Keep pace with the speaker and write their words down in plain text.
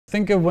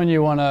Think of when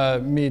you want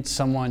to meet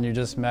someone you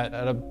just met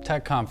at a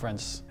tech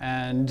conference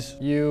and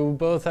you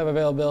both have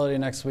availability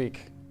next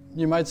week.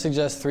 You might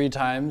suggest 3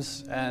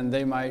 times and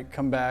they might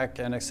come back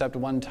and accept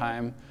 1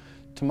 time.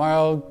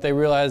 Tomorrow they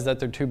realize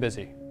that they're too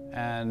busy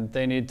and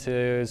they need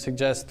to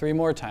suggest 3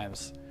 more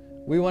times.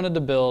 We wanted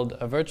to build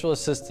a virtual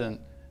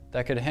assistant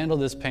that could handle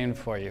this pain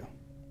for you.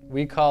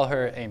 We call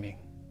her Amy.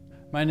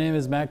 My name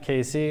is Matt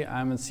Casey.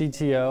 I'm a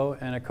CTO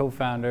and a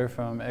co-founder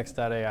from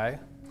x.ai.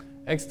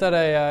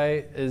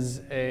 x.ai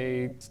is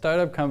a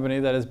startup company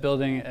that is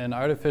building an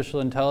artificial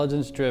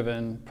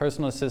intelligence-driven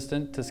personal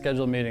assistant to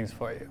schedule meetings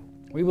for you.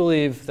 We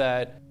believe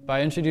that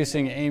by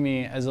introducing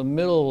Amy as a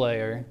middle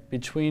layer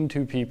between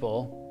 2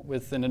 people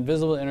with an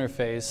invisible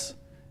interface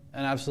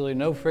and absolutely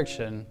no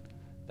friction,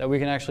 that we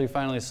can actually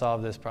finally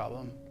solve this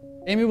problem.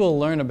 Amy will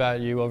learn about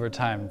you over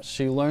time.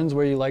 She learns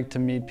where you like to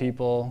meet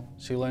people.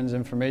 She learns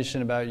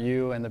information about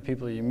you and the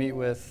people you meet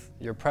with,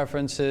 your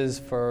preferences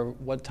for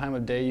what time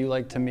of day you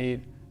like to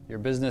meet, your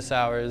business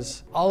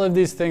hours. All of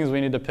these things we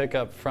need to pick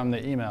up from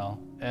the email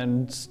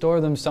and store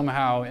them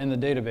somehow in the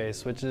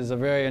database, which is a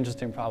very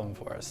interesting problem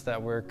for us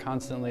that we're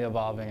constantly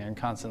evolving and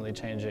constantly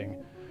changing.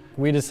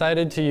 We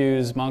decided to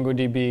use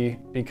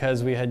MongoDB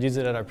because we had used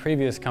it at our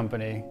previous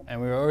company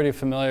and we were already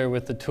familiar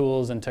with the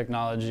tools and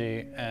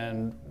technology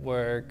and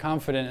were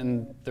confident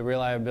in the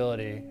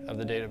reliability of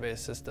the database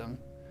system.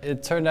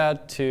 It turned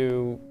out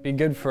to be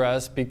good for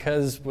us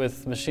because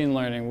with machine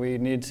learning we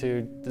need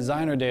to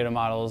design our data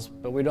models,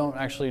 but we don't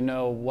actually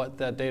know what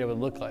that data would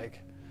look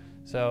like.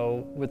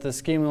 So with the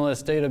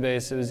schema-less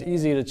database, it was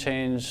easy to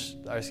change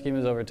our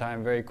schemas over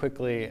time very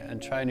quickly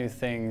and try new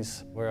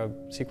things, where a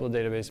SQL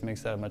database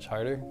makes that much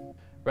harder.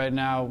 Right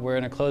now we're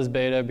in a closed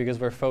beta because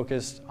we're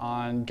focused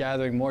on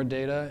gathering more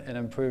data and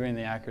improving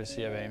the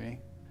accuracy of Amy.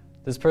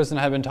 This person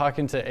had been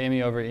talking to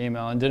Amy over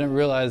email and didn't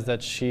realize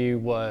that she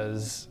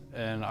was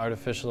an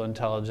artificial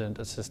intelligent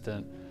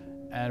assistant.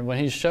 And when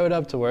he showed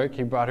up to work,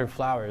 he brought her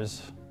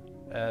flowers.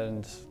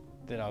 And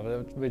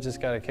we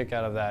just got a kick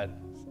out of that.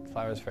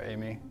 Flowers for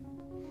Amy.